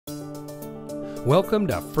Welcome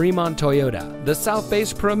to Fremont Toyota, the South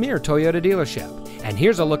Bay's premier Toyota dealership. And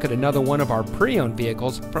here's a look at another one of our pre-owned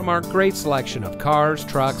vehicles from our great selection of cars,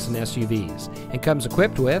 trucks, and SUVs. And comes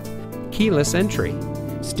equipped with keyless entry,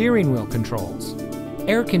 steering wheel controls,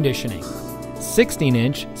 air conditioning,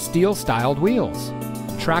 16-inch steel-styled wheels,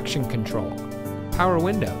 traction control, power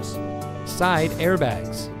windows, side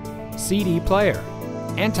airbags, CD player,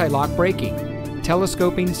 anti-lock braking,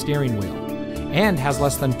 telescoping steering wheel, and has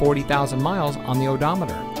less than 40,000 miles on the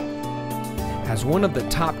odometer. As one of the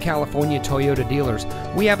top California Toyota dealers,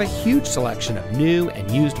 we have a huge selection of new and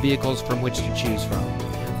used vehicles from which to choose from.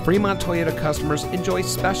 Fremont Toyota customers enjoy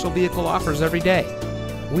special vehicle offers every day.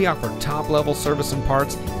 We offer top-level service and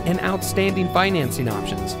parts and outstanding financing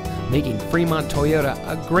options, making Fremont Toyota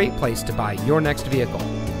a great place to buy your next vehicle.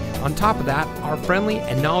 On top of that, our friendly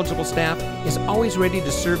and knowledgeable staff is always ready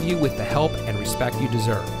to serve you with the help and respect you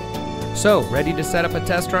deserve. So, ready to set up a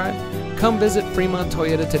test drive? Come visit Fremont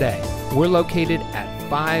Toyota today. We're located at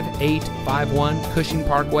 5851 Cushing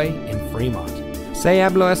Parkway in Fremont. Se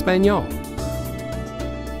hablo español.